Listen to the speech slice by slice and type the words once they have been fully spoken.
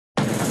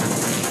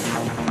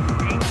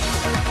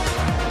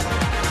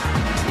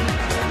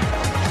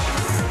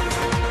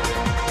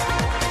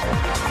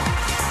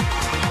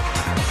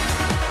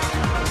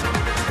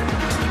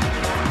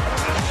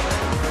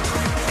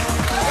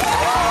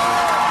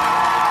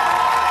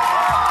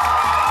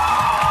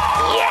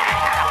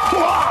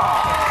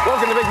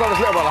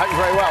I hope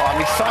you're very well.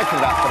 I'm excited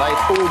about today.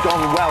 It's all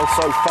gone well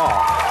so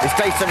far. It's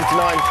day 79.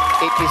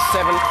 It is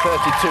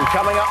 7:32.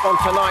 Coming up on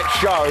tonight's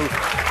show,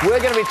 we're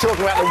going to be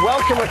talking about the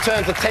welcome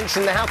return to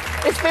tension in the house.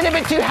 It's been a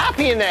bit too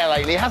happy in there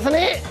lately, hasn't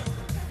it?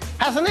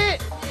 Hasn't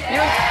it?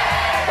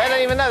 Yeah. They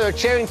don't even know. They're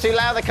cheering too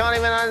loud. They can't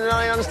even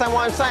understand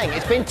what I'm saying.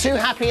 It's been too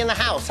happy in the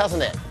house,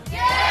 hasn't it?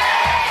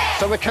 Yeah.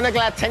 So we're kind of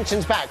glad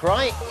tension's back,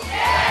 right?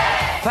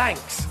 Yeah.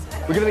 Thanks.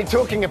 We're going to be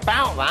talking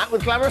about that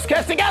with glamorous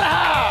Kirsty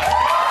Gallagher.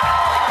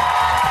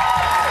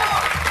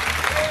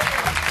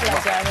 Hello,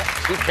 Janet.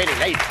 She's pretty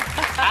late.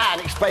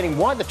 And explaining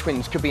why the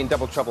twins could be in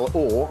double trouble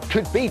or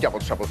could be double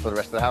trouble for the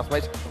rest of the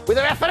housemates with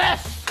her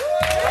F&S.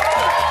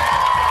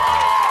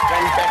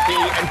 Then Becky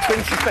and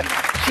twin sister.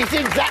 She's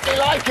exactly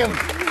like them.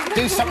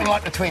 Do something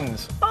like the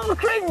twins. Oh, the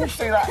twins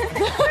do that.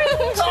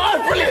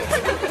 Oh, brilliant.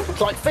 It's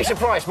like Fisher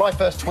Price, my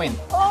first twin.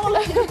 Oh,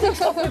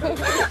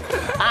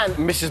 and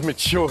Mrs.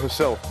 Mature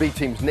herself,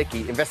 B-Team's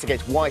Nikki,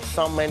 investigates why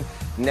some men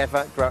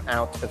never grow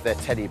out of their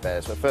teddy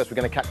bears. But first, we're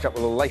going to catch up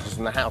with all the latest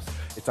from the house.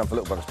 It's time for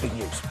Little Brother's Big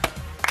News.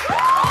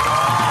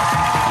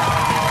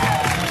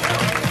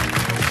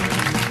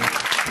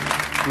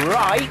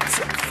 Right,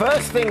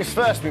 first things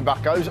first, me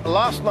buckos.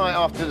 Last night,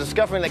 after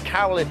discovering that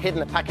Carol had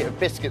hidden a packet of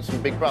biscuits from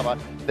Big Brother,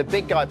 the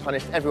big guy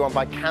punished everyone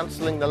by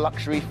cancelling the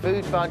luxury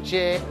food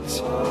budget.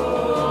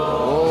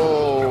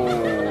 Oh.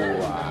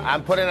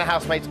 And putting the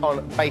housemates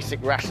on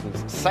basic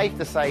rations. Safe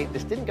to say,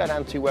 this didn't go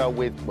down too well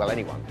with, well,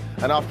 anyone.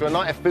 And after a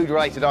night of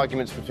food-related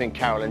arguments between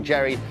Carol and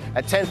Jerry,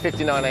 at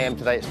 10:59 a.m.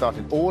 today, it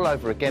started all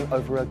over again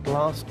over a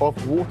glass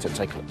of water.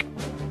 Take a look.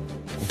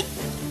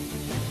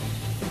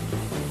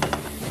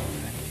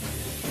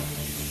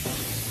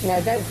 No,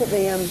 don't put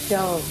the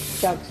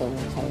jugs on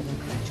the table,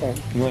 Joe.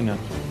 Why not?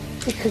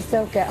 Because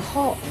they'll get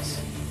hot.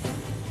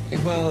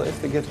 Well, if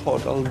they get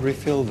hot, I'll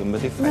refill them,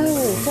 but if No,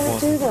 don't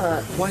do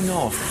that. Why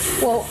not?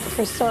 Well,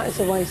 for a start, it's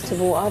a waste of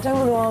water. I don't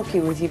want to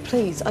argue with you,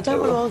 please. I don't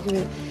want to argue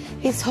with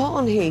you. It's hot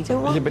on here. You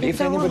don't want, Yeah, but you if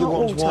don't anybody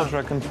want wants water,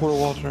 I can pour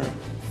water.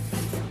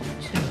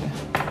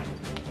 I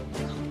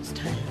can't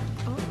stay.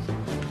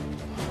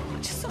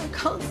 I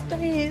can't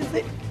stay, is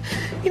it?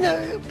 You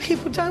know,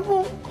 people don't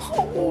want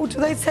hot water.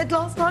 They said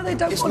last night they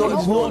don't want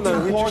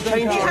hot water.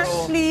 It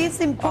actually is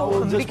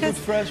important because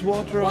put fresh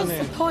water what's on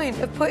the it. point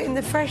of putting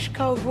the fresh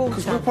cold water?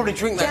 Because we'll probably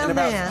drink that in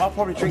about. I'll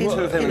probably drink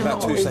two of them in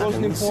about 2 It wasn't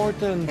seconds.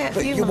 important. Yeah,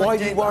 But you why might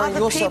are you do, worrying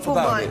other yourself people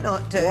about might it?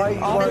 not do. Why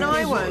Then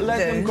I won't let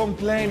do. them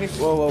complain if...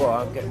 Whoa,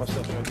 I'll get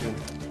myself drinking.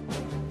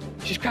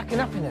 She's cracking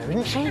up in there,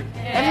 isn't she?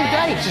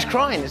 Every day, she's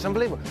crying. It's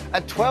unbelievable.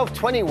 At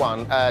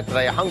 12:21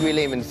 today, a hungry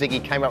Liam and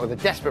Ziggy came up with a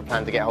desperate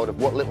plan to get hold of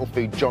what little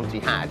food Jonty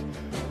had.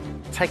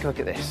 Take a look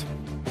at this.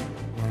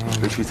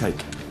 Who should we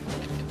take?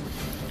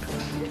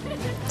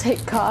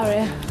 Take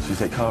Kara. Should we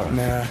take Kara?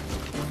 Nah.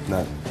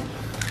 No.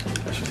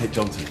 I should take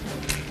Jonty.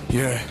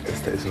 Yeah.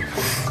 Let's take this one.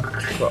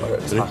 Right,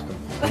 let's pack them.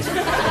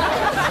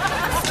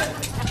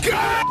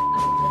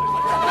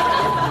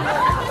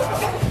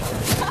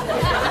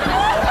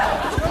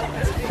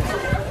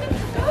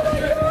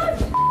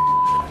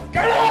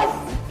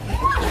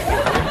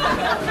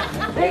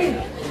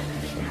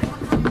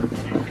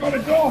 Gotta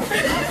go!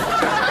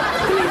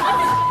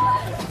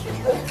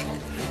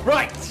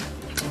 Right.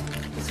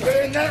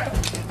 Get in there!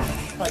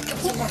 Right,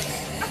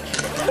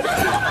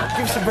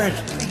 give some bread.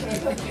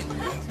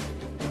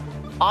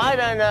 I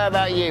don't know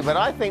about you, but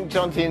I think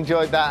Jonty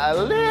enjoyed that a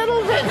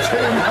little bit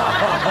too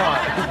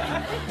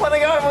much. When they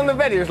got him on the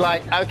bed, he was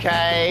like,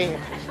 OK,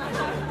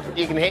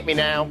 you can hit me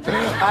now.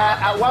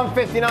 At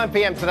 1:59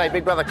 p.m. today,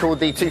 Big Brother called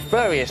the two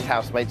furriest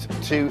housemates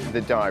to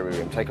the diary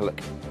room. Take a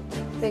look.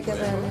 Bigger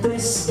than...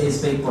 This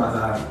is Big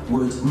Brother.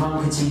 Would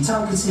Munkety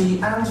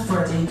Tunkety and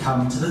Freddie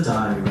come to the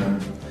diary room?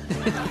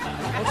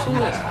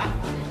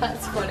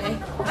 That's funny.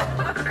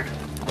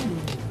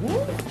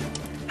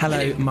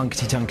 Hello,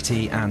 Munkety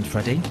Tunkety and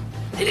Freddie.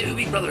 Hello,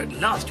 Big Brother. At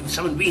last you've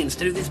summoned me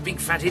instead of this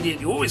big fat idiot.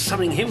 You're always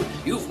summoning him.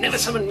 You've never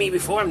summoned me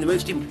before. I'm the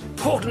most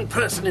important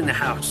person in the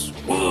house.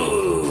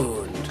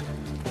 Wound.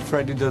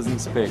 Freddie doesn't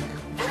speak.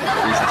 He's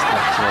a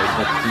spectator,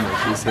 but you know,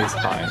 he says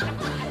hi.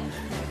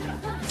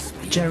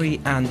 Jerry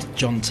and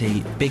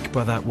Jonty, Big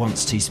Brother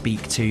wants to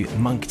speak to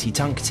Munkety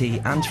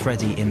Tunkety and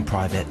Freddie in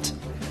private.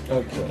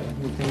 Okay,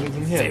 we can leave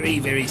him here. Very,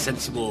 very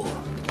sensible.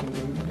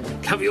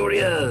 Cover your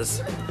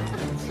ears.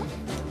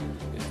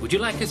 Would you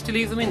like us to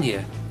leave them in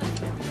here?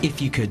 If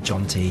you could,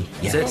 Jonty,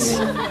 yes.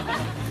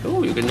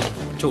 Oh, you can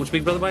talk to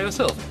Big Brother by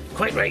yourself.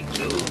 Quite right.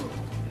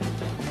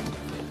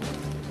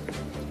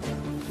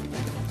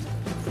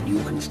 You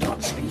can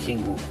start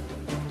speaking.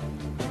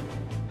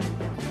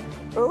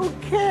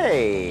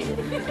 OK.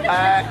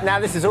 Now,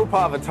 this is all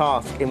part of a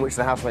task in which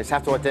the housemates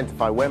have to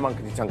identify where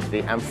Munkety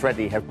Tunkety and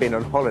Freddie have been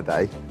on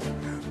holiday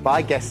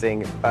by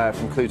guessing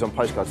from clues on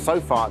postcards. So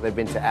far, they've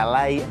been to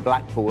LA,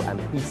 Blackpool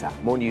and Pisa.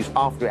 More news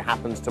after it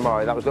happens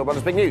tomorrow. That was Little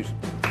Brother's Big News.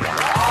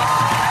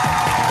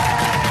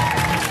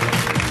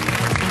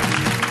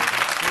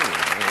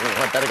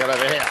 I better get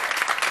over here.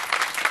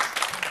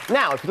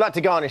 Now, if you'd like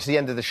to garnish the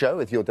end of the show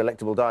with your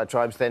delectable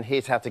diatribes, then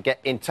here's how to get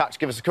in touch.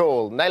 Give us a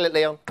call. Nail it,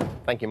 Leon.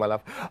 Thank you, my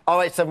love.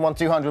 0871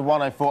 200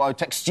 1040.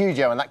 Text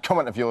studio and that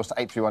comment of yours to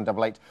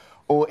 83188.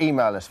 Or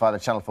email us via the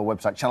Channel 4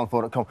 website,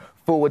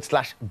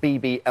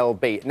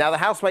 channel4.com/BBLB. Now, the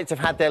housemates have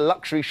had their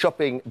luxury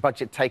shopping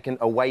budget taken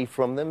away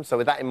from them, so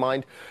with that in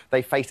mind,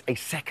 they face a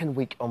second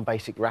week on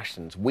basic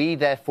rations. We,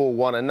 therefore,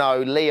 want to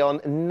know, Leon,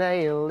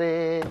 nail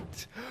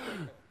it.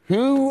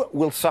 Who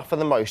will suffer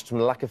the most from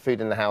the lack of food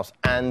in the house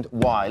and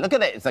why? Look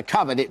at it, it's a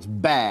cupboard, it's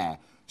bare.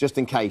 Just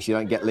in case you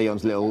don't get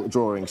Leon's little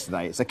drawings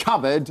today. It's a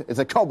cupboard, there's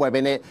a cobweb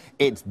in it,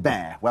 it's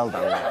bare. Well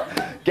done, Leon.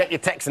 Get your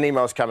texts and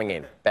emails coming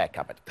in. Bare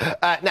cupboard.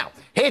 Now,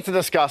 here to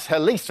discuss her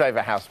least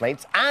favourite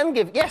housemates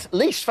and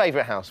least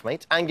favourite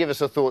housemates and give us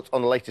her thoughts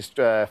on the latest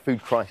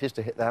food crisis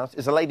to hit the house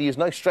is a lady who's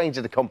no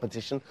stranger to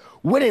competition.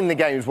 Winning the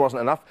games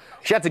wasn't enough.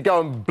 She had to go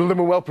and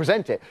blooming well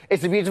present it.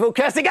 It's the beautiful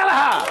Kirsty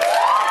Gallagher!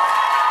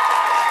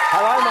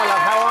 Hello, my love,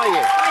 how are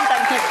you? Fine,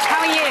 thank you.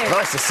 How are you?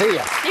 Nice to see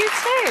you. You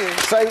too.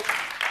 So,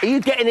 are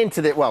you getting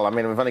into it? Well, I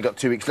mean, we've only got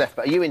 2 weeks left,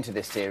 but are you into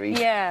this series?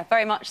 Yeah,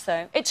 very much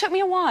so. It took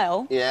me a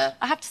while. Yeah?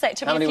 I have to say, it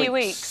took me a few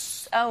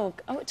weeks. Oh,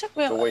 it took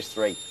me... It's always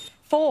 3.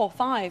 4,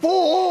 5.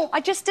 4?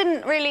 I just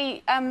didn't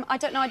really... I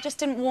don't know, I just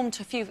didn't warm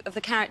to a few of the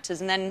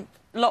characters, and then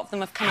a lot of them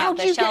have come out of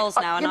their shells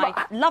now, and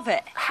I love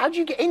it. How do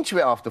you get into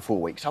it after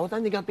 4 weeks? I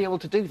don't think I'd be able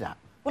to do that.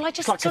 Well, I just...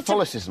 It's like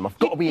Catholicism. I've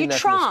got to be in there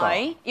from the start.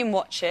 You try, you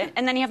watch it,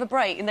 and then you have a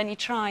break, and then you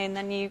try, and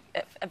then you...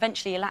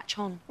 eventually you latch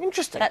on.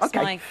 Interesting. That's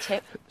my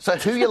tip. So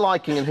who you're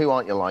liking and who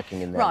aren't you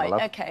liking in there, my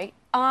love? Right, OK.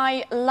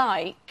 I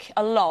like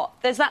a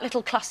lot. There's that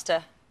little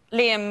cluster.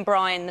 Liam,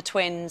 Brian, the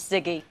twins,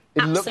 Ziggy.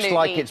 It looks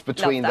like it's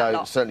between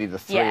those, certainly the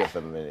 3 of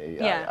them,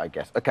 I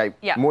guess. OK,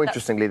 more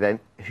interestingly then,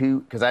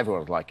 who... Because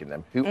everyone's liking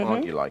them. Who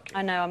aren't you liking?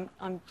 I know,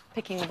 I'm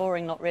picking the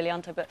boring lot, really,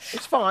 aren't I? But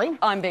it's fine.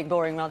 I'm being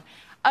boring, rather.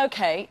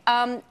 OK,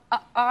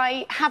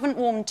 I haven't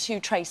warmed to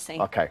Tracy.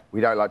 OK,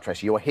 we don't like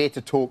Tracy. You're here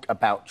to talk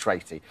about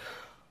Tracy.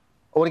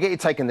 I want to get your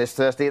take on this,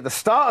 Thursday. At the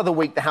start of the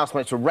week, the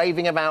housemates were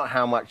raving about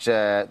how much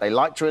they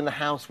liked her in the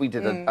house. We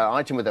did an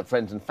item with her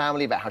friends and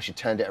family about how she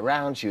turned it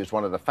around. She was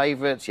one of the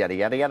favourites, yada,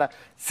 yada, yada.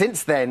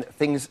 Since then,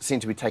 things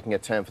seem to be taking a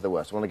turn for the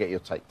worse. I want to get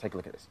your take. Take a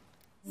look at this.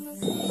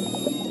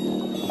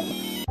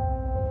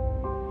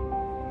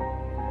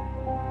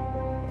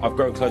 I've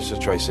grown closer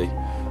to Tracy.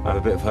 I have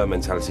a bit of her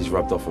mentality's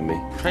rubbed off on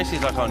me.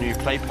 Tracy's like our new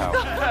play pal.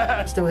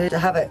 Still here to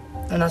have it,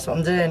 and that's what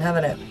I'm doing,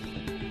 having it.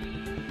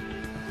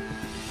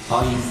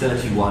 Are you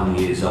 31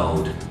 years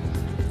old?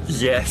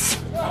 Yes.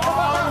 Do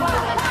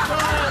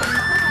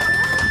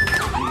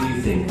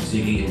you think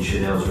Ziggy and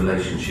Chanel's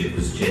relationship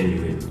was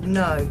genuine?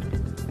 No.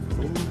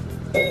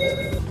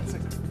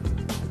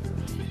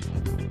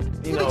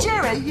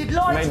 Jerry, you'd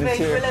lied to me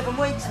for 11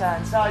 weeks,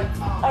 man, so I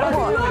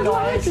don't really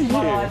like this.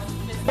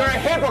 You're a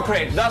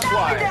hypocrite, that's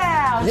why.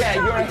 Yeah,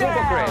 you're a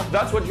hypocrite.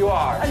 That's what you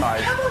are,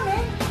 guys. Come on,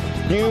 then.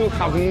 You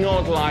have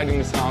not lied in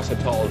this house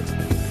at all.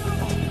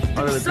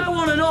 So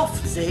on and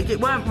off, Zig, it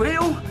weren't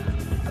real.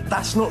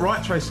 That's not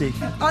right, Tracy.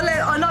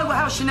 I know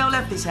how Chanel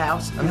left this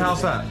house. And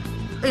how's that?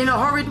 In a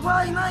horrid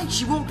way, mate.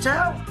 She walked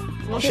out.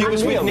 She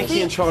was with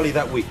Nikki and Charlie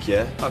that week,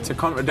 yeah? That's a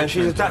contradiction. And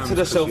she's adapted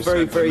herself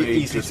very, very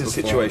easily to the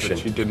situation.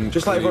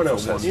 Just like everyone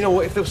else has. You know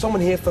what, if there was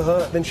someone here for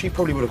her, then she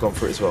probably would have gone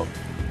for it as well.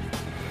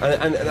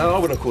 And I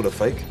wouldn't have called her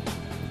fake.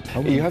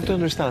 You have to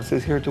understand,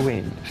 she's here to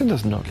win. She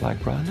does not like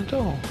Brian at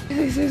all.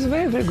 She's a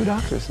very, very good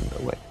actress in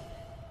that way.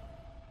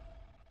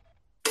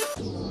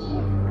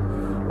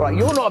 Right,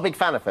 you're not a big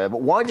fan of her,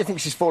 but why do you think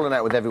she's fallen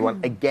out with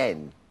everyone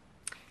again?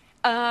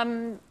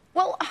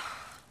 Well,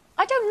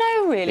 I don't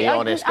know, really. Be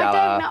honest, I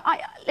don't know.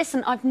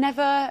 Listen, I've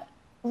never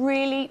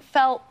really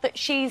felt that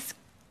she's...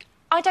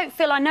 I don't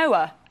feel I know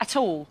her at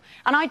all.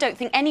 And I don't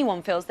think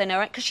anyone feels they know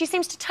her, because she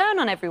seems to turn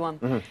on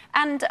everyone.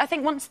 And I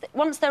think once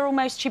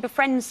she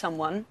befriends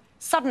someone,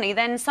 suddenly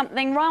then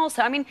something riles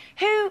her. I mean,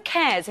 who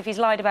cares if he's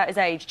lied about his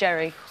age,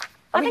 Jerry?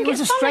 I think it was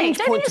it's a strange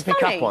funny. point to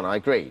pick up on, I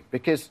agree,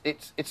 because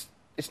it's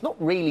not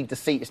really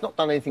deceit. It's not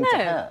done anything to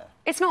her.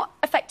 It's not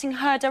affecting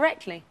her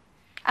directly.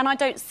 And I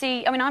don't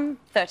see... I mean, I'm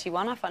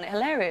 31. I find it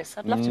hilarious.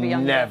 I'd love to be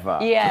younger. Never.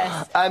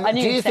 Yes. Do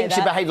you think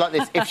she behaved like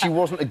this if she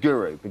wasn't a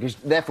guru? Because,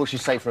 therefore,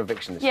 she's safe from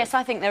eviction this Yes, week?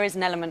 I think there is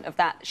an element of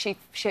that. She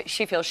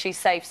feels she's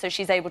safe, so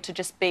she's able to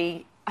just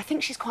be... I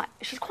think she's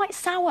quite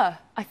sour,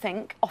 I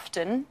think,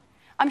 often.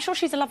 I'm sure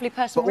she's a lovely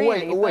person, but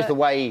always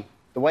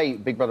the way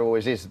Big Brother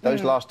always is,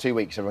 those last 2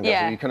 weeks, everyone goes,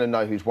 well, you kind of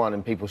know who's won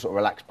and people sort of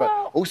relax. But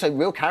also,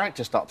 real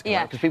characters start to come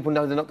out because people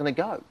know they're not going to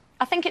go.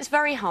 I think it's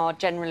very hard,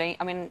 generally.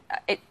 I mean,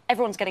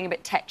 everyone's getting a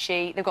bit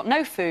tetchy. They've got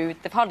no food.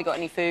 They've hardly got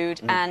any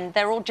food. And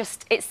they're all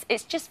just...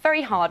 It's just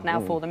very hard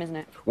now for them, isn't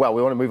it? Well,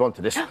 we want to move on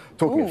to this.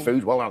 Talking of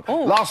food, well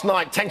done. Last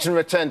night, tension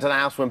returned to the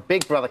house when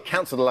Big Brother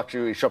cancelled the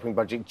luxury shopping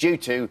budget due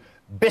to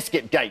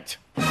Biscuit Gate.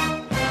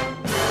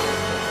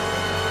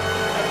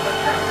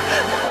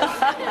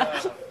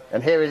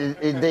 And here it is,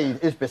 indeed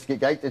is Biscuit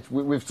Gate.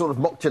 We've sort of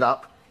mocked it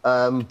up.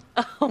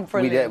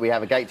 Brilliant. We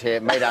have a gate here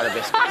made out of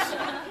biscuits.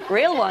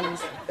 Real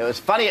ones. It was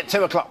funny at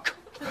 2 o'clock.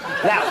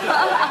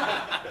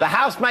 Now, the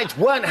housemates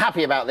weren't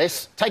happy about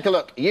this. Take a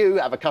look. You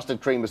have a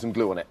custard cream with some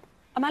glue on it.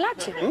 Am I allowed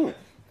to?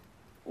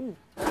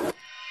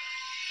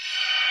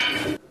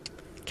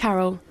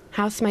 Carol,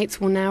 Housemates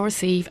will now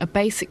receive a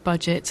basic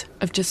budget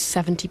of just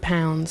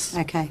 £70.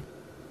 OK.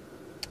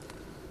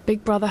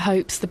 Big Brother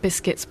hopes the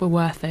biscuits were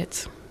worth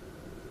it.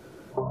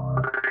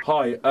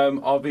 Hi,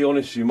 I'll be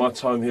honest with you, my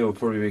time here will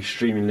probably be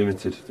extremely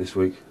limited this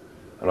week,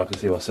 and I can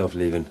see myself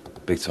leaving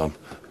big time.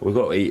 We've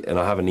got to eat, and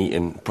I haven't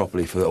eaten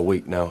properly for a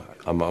week now.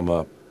 I'm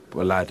a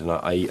lad and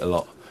I eat a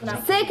lot.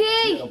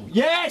 Ziggy!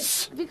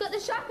 Yes! Have you got the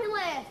shopping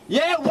list?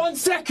 Yeah, 1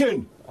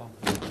 second!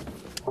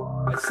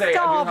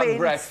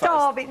 Starving,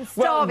 starving.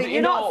 Well,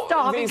 you're not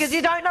starving because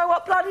you don't know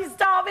what bloody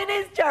starving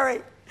is,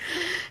 Jerry.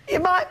 You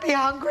might be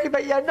hungry,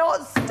 but you're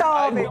not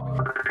starving.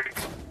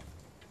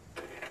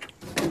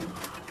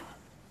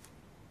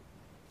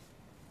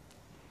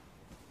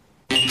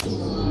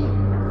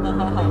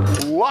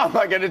 What am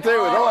I going to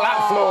do with all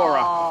that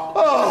flora?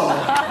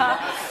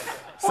 Oh.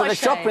 So the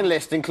shopping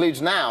list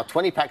includes now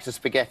 20 packs of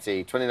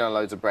spaghetti, 29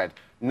 loads of bread,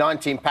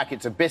 19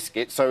 packets of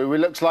biscuits, so it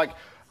looks like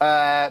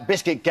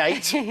Biscuit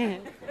Gate.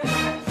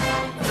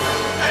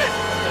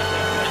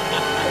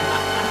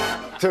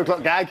 2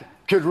 o'clock gag.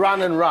 Could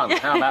run and run.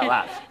 How about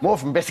that? More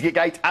from Biscuit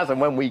Gate as and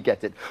when we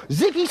get it.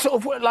 Ziggy sort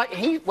of, like,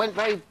 he went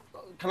very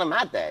kind of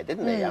mad there,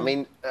 didn't he? I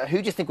mean, who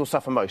do you think will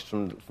suffer most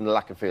from the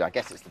lack of food? I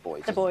guess it's the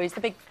boys. The boys, the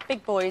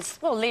big boys.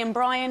 Well, Liam,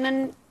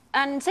 Brian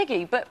and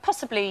Ziggy, but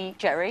possibly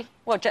Jerry.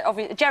 Well,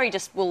 Jerry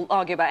just will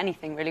argue about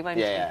anything, really, won't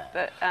he?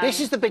 But, this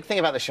is the big thing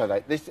about the show,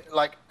 though. This,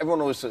 like, everyone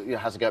always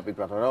has a go at Big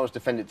Brother, and I always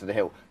defend it to the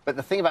hill. But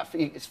the thing about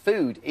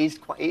food is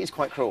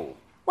quite cruel.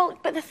 Well,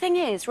 but the thing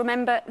is,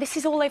 remember, this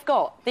is all they've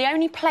got. The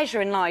only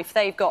pleasure in life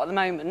they've got at the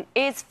moment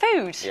is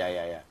food.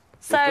 Yeah.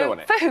 So,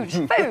 food.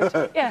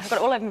 Yeah, I've got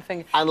it all over my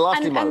finger. And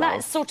lastly, and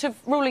that's sort of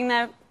ruling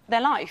their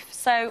life.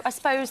 So I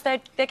suppose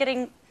they're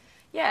getting,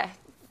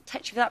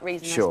 touchy for that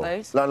reason, Sure.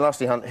 I suppose. And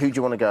lastly, Hunt, who do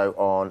you want to go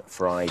on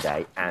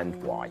Friday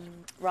and why?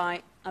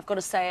 Right, I've got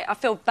to say it. I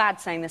feel bad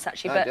saying this,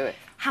 actually, but it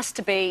has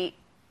to be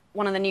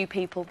one of the new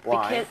people.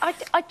 Why?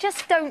 Because I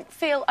just don't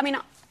feel... I mean,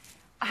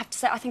 I have to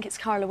say, I think it's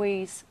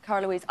Kara-Louise.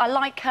 Kara-Louise. I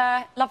like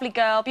her. Lovely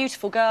girl,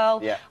 beautiful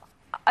girl. Yeah.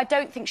 I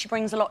don't think she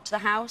brings a lot to the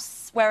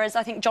house, whereas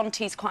I think John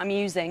T's quite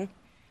amusing.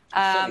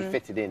 He's certainly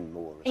fitted in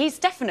more. He's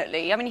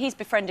definitely... I mean, he's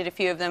befriended a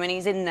few of them and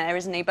he's in there,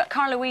 isn't he? But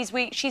Kara-Louise,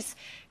 she's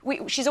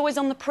always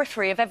on the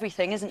periphery of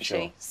everything, isn't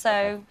she? So...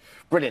 Okay.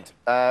 Brilliant.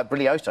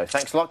 Brilioso.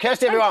 Thanks a lot.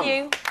 Kirsty, everyone.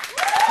 Thank you.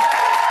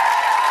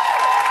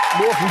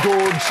 More from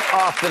George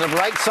after the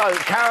break. So,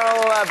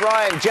 Carol,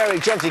 Brian, Jerry,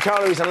 Jenty,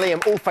 Kara-Louise and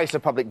Liam all face a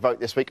public vote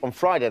this week. On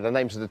Friday, the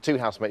names of the 2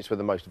 housemates with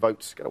the most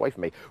votes, get away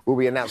from me, will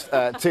be announced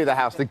to the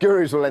House. The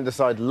Gurus will then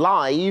decide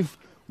live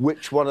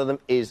which one of them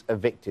is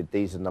evicted.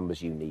 These are the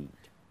numbers you need.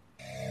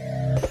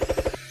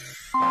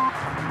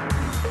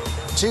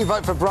 To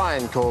vote for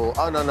Brian, call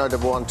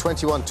 09911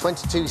 21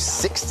 22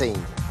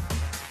 16.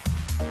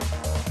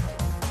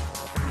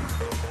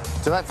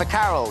 To vote for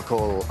Carol,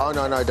 call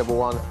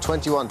 09911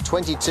 21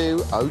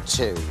 22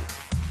 02.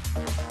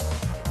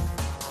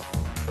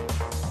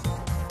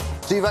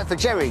 To vote for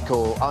Jerry,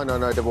 call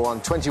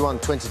 09911 21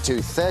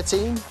 22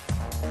 13.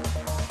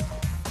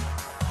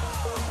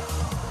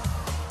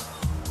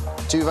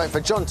 To vote for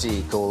John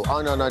T, call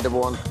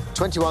 09911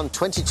 21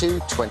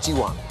 22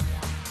 21.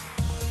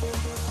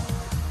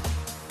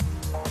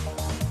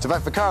 To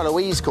vote for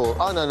Kara-Louise, call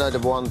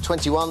 09911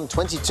 21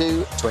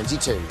 22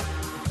 22.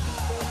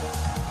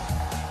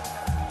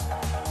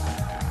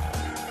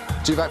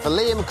 To vote for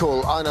Liam,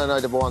 call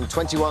 09911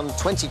 21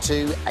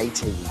 22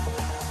 18.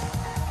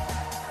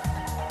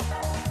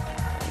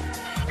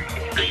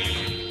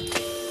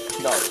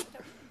 No.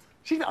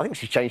 I think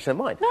she's changed her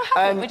mind. No,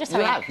 I haven't. We're just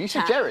having have. You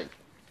said Jerry.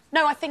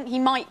 No, I think he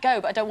might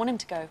go, but I don't want him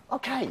to go.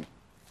 OK,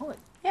 fine.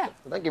 Yeah.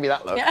 Well, don't give me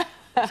that look. Yeah.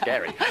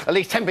 Scary. At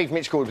least 10p from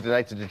each call will be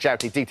donated to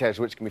charity, details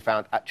of which can be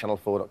found at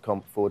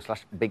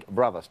channel4.com/Big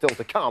Brother. Still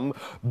to come,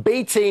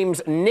 B Team's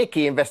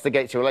Nikki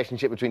investigates a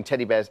relationship between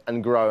teddy bears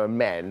and grown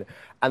men.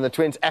 And the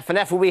twins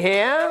F&F will be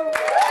here.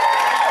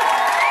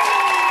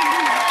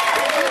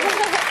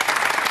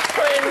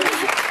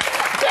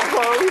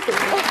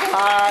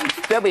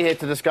 They'll be here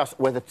to discuss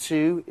whether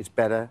 2 is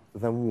better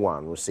than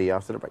 1. We'll see you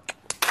after the break.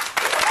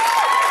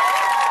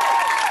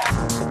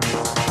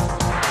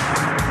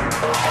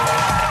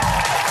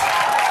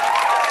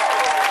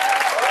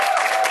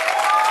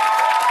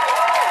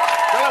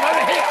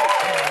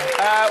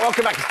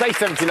 Welcome back to Day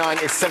 79.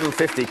 It's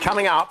 7:50.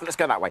 Coming up, let's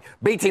go that way.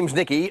 B Team's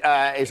Nikki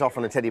is off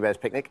on a teddy bear's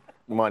picnic,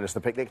 minus the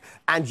picnic,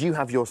 and you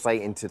have your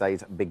say in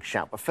today's big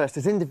shout. But first,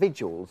 as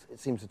individuals, it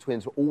seems the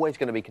twins were always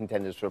going to be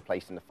contenders for a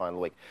place in the final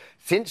week.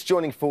 Since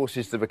joining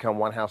forces to become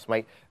one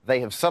housemate, they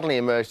have suddenly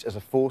emerged as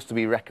a force to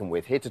be reckoned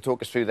with. Here to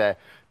talk us through their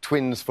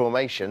twins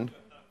formation,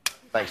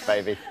 thanks,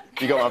 baby,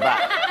 you got my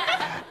back,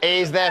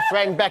 is their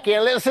friend Becky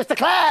and little sister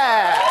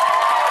Claire.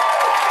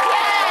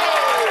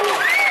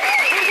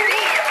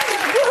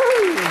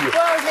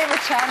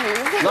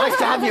 Nice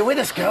to have you with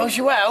us, girls.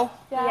 You well?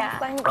 Yeah.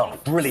 Thank you. Oh,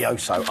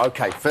 brilioso.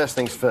 OK, first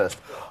things first.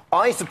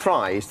 Are you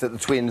surprised that the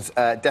twins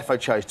defo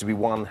chose to be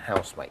one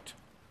housemate?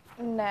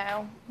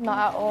 No,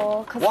 not at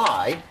all.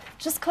 Why?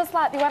 Just because,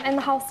 like, they went in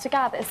the house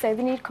together, so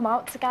they need to come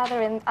out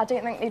together, and I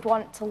don't think they'd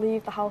want to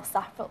leave the house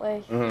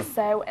separately.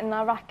 So, and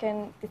I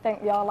reckon they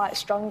think they are, like,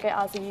 stronger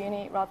as a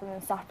unit rather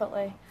than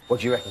separately. What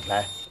do you reckon,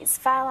 Claire? It's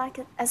fair, like,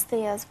 as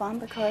the as one,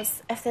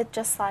 because if they're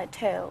just, like,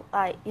 two,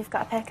 like, you've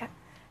got to pick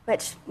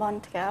which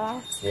one to go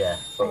out. Yeah,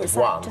 but with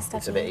like, one,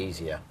 it's a bit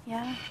easier.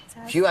 Yeah.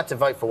 If you had to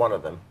vote for one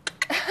of them,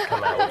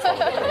 come out, which one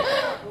would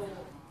it be?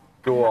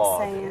 Go on.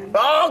 Saying.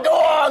 Oh, go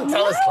on!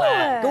 Tell us,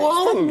 Claire. Go it's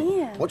on. not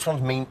mean. Which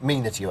one's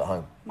meaner to you at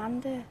home?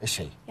 Mandy. Is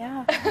she?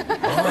 Yeah.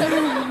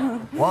 Why?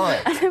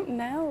 Why? I don't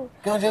know.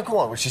 Go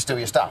on. Will she steal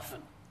your stuff?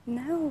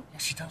 No.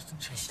 Yes, she does, doesn't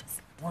she? She does.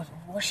 What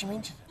does she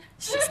mean to you?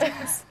 She just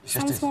does.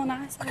 Sounds more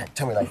nice. Okay,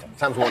 tell me later.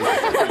 Sounds more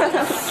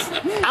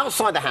nice.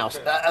 Outside the house,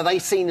 are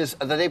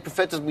they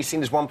preferred to be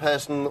seen as one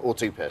person or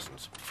two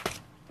persons?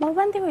 Well,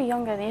 when they were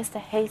younger, they used to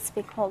hate to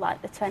be called,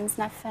 like, the twins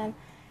and everything.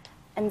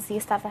 And they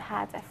used to have a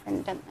hair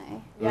different, didn't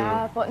they?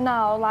 Yeah, but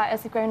now, like,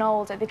 as they've grown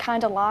older, they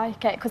kind of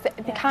like it, because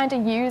they kind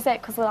of use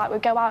it, because, like, we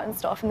go out and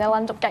stuff, and they'll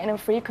end up getting them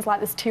free, because, like,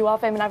 there's two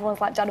of them, and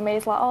everyone's, like, dead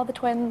amazed, like, oh, the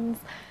twins.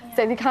 Yeah.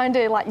 So they kind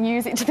of, like,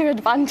 use it to their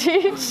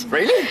advantage.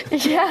 Really?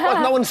 Yeah.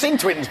 Well, no one's seen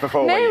twins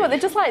before. No, but they're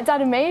just, like,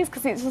 dead amazed,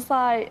 because it's just,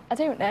 like, I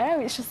don't know,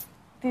 it's just,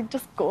 they're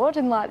just good,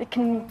 and, like, they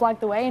can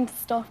blag the way into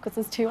stuff, because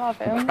there's two of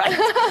them.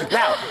 Right.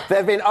 Now,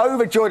 they've been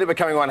overjoyed at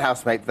becoming one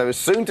housemate, they were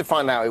soon to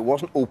find out it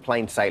wasn't all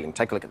plain sailing.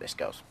 Take a look at this,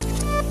 girls.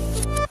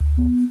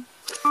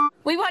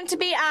 We want to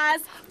be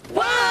as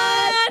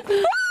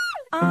one!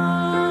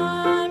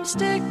 I'm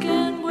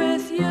sticking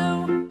with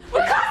you.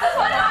 Because it's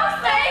one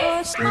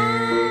housemate!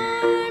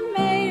 I'm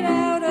made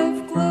out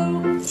of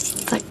glue.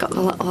 It's like got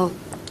a little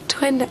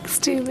twin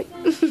next to me.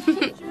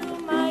 You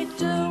might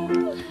do.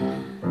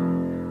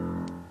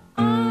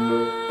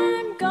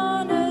 I'm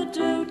gonna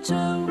do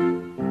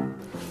too.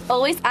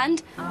 Always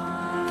and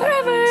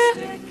forever.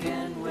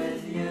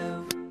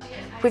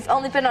 We've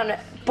only been on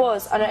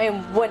Buzz on our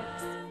own once.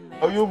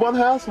 Oh, you're one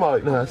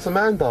housemate now,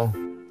 Samantha.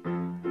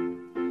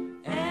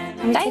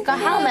 Take our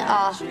helmet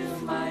off.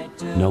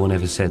 No one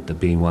ever said that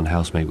being one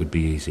housemate would be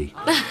easy.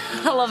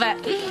 I love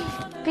it.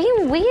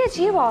 Being weird,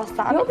 you are,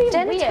 Sam. You're being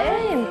dinner weird.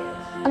 time.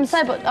 I'm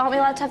sorry, but aren't we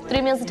allowed to have 3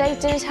 meals a day?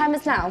 Dinner time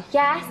is now.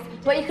 Yes,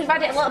 but you could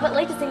write it a little bit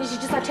later, seeing as you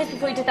just had toast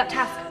before you did that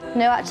task.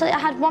 No, actually, I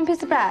had 1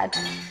 piece of bread.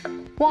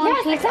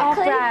 One piece of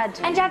bread.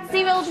 And you had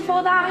cereal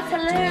before that.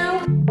 Hello.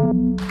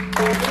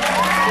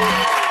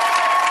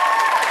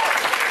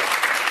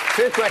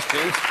 2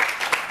 questions.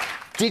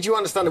 Did you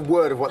understand a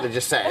word of what they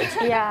just said?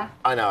 Yeah.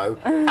 I know.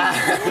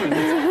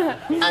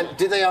 And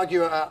did they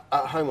argue at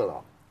home a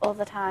lot? All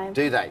the time.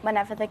 Do they?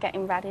 Whenever they're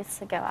getting ready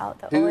to go out,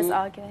 they're always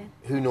arguing.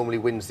 Who normally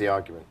wins the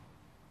argument?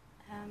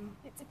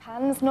 It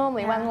depends.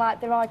 Normally, when, like,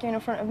 they're arguing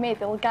in front of me,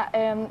 they'll get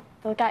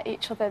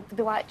each other. They'll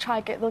be like,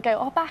 they'll go,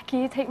 oh, Becky,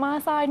 you take my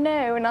side,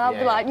 no, and I'll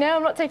be like, no,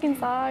 I'm not taking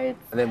sides.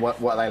 And then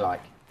what are they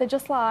like? They're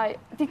just like,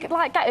 they could,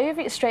 like, get over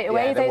it straight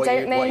away. Yeah, They what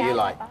don't are you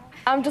like?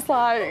 I'm just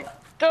like,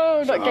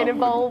 oh, not getting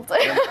involved.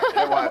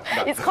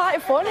 It's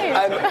quite funny.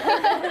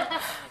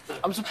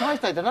 I'm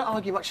surprised though, they don't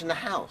argue much in the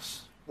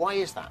house. Why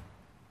is that?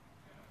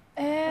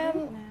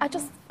 I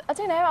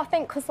don't know. I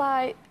think because,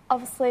 like,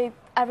 obviously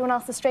everyone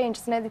else is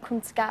strangers, they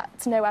come to get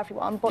to know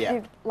everyone, but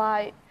they're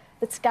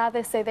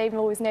together, so they've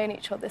always known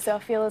each other. So I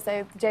feel as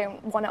though they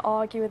don't want to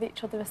argue with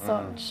each other as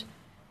such.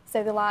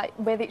 So they're like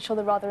with each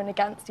other rather than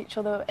against each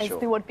other as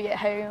they would be at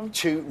home.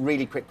 2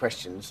 really quick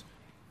questions,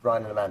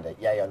 Brian and Amanda.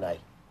 Yay or nay?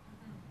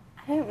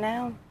 I don't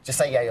know. Just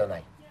say yay or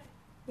nay.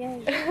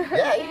 Yay.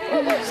 Yay.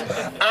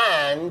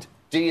 And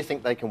do you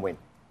think they can win?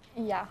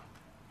 Yeah.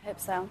 Hope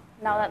so.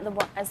 Now that the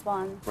one as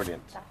one.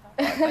 Brilliant.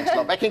 Right, thanks a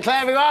lot, Becky and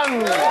Claire,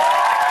 everyone.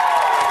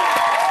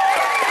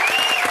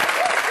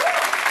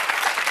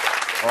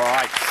 All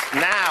right.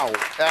 Now,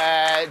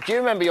 do you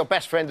remember your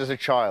best friend as a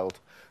child?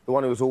 The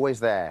one who was always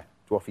there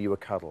to offer you a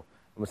cuddle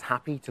and was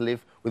happy to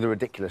live with a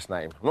ridiculous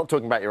name. I'm not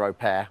talking about your au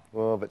pair.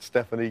 Oh, but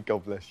Stephanie,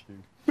 God bless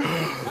you.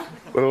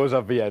 We'll always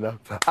have Vienna.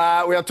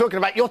 We are talking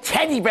about your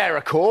teddy bear,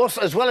 of course,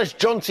 as well as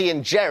Jonty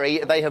and Jerry.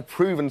 They have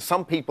proven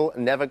some people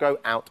never grow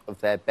out of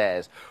their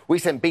bears. We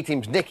sent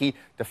B-Team's Nikki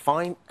to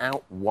find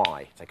out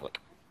why. Take a look.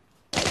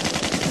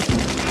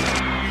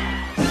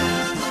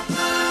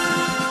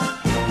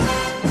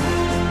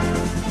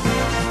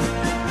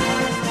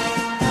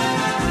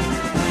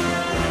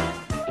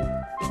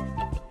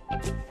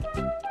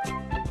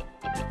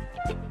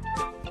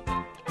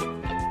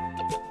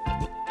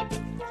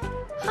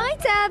 Hi,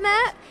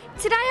 Dermot.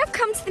 Today I've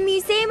come to the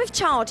Museum of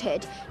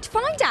Childhood to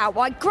find out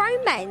why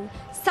grown men,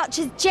 such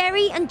as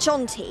Jerry and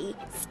Jonty,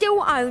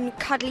 still own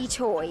cuddly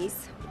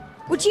toys.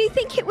 Would you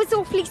think it was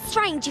awfully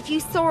strange if you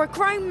saw a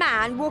grown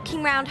man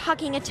walking around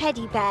hugging a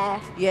teddy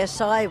bear?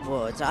 Yes, I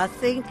would. I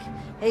think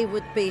he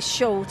would be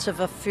short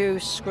of a few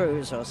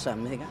screws or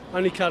something.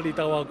 Only cuddly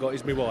doll I've got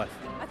is my wife.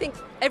 I think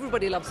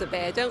everybody loves a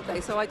bear, don't they?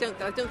 So I don't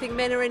think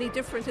men are any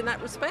different in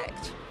that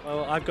respect.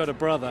 Well, I've got a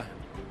brother.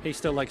 He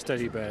still likes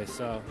teddy bears,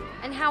 so...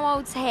 And how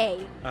old's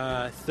he?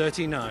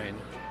 39.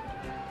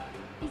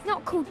 He's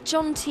not called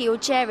Jonty or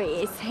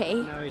Jerry, is he?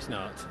 No, he's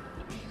not.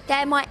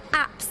 They're my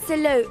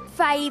absolute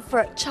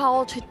favourite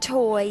childhood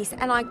toys,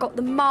 and I got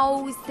the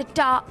moles, the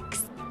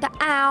ducks, the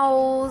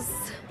owls,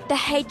 the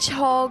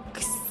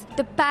hedgehogs,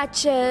 the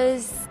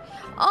badgers.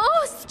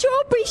 Oh,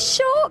 strawberry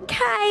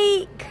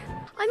shortcake!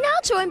 I'm now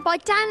joined by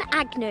Dan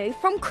Agnew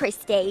from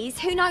Christie's,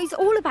 who knows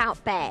all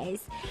about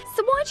bears.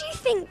 So why do you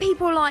think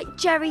people like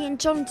Jerry and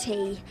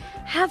Jonty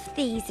have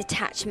these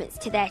attachments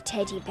to their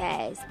teddy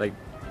bears? They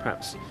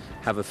perhaps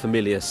have a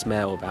familiar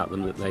smell about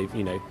them that they've,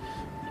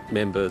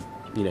 remember,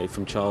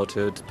 from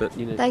childhood, but,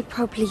 They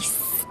probably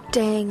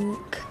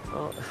stink.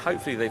 Well,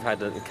 hopefully they've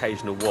had an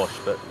occasional wash,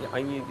 but,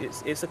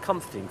 it's a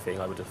comforting thing,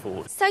 I would have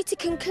thought. So to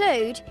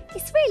conclude,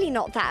 it's really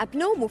not that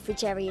abnormal for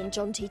Jerry and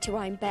Jonty to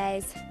own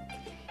bears.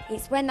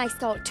 It's when they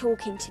start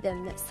talking to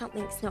them that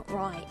something's not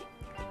right.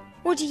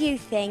 What do you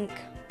think?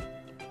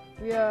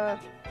 Yeah.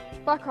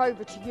 Back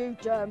over to you,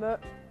 Dermot.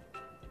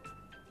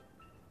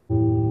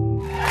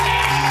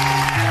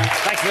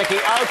 Thanks, Vicky.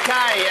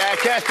 OK,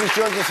 Kirsten's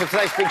joined us for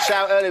today's Big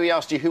Shout. Earlier we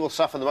asked you who will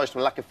suffer the most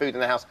from lack of food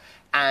in the house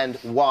and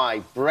why.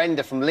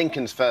 Brenda from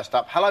Lincoln's first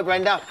up. Hello,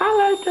 Brenda.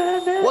 Hello,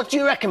 Dermot. What do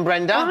you reckon,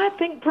 Brenda? I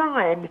think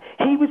Brian,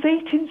 he was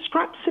eating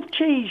scraps of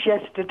cheese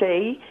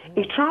yesterday.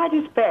 He tried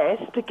his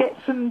best to get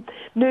some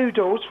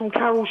noodles from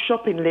Carol's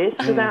shopping list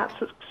without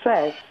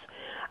success.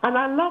 And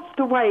I love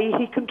the way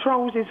he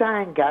controls his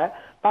anger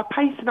by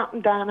pacing up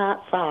and down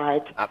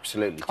outside.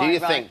 Absolutely. Do you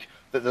think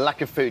that the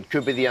lack of food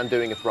could be the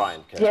undoing of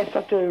Brian, Kirsten? Yes,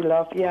 I do,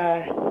 love,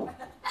 yeah.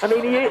 I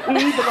mean, he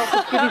even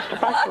offers to give his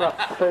tobacco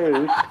up for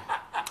food.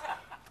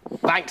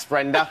 Thanks,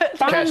 Brenda.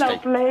 Bye, Kirsty.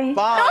 lovely.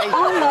 Bye.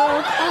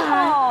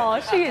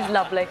 Oh, she is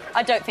lovely.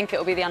 I don't think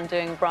it'll be the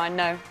undoing of Brian,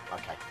 no.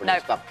 OK,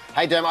 brilliant stuff.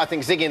 Hey, Dermot, I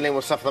think Ziggy and Lynn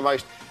will suffer the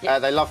most.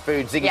 They love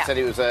food. Ziggy said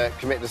he was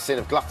committed to the sin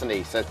of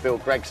gluttony, says Bill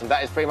Gregson.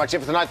 That is pretty much it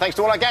for tonight. Thanks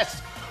to all our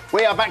guests.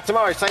 We are back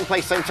tomorrow, same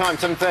place, same time,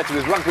 7:30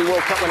 with Rugby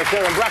World Cup winner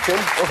Kieran Bracken.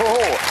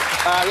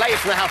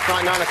 Latest in the house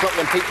tonight, 9 o'clock,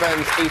 then Pete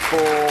Burns,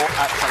 E4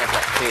 at 10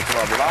 o'clock. See you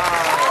tomorrow.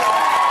 Bye.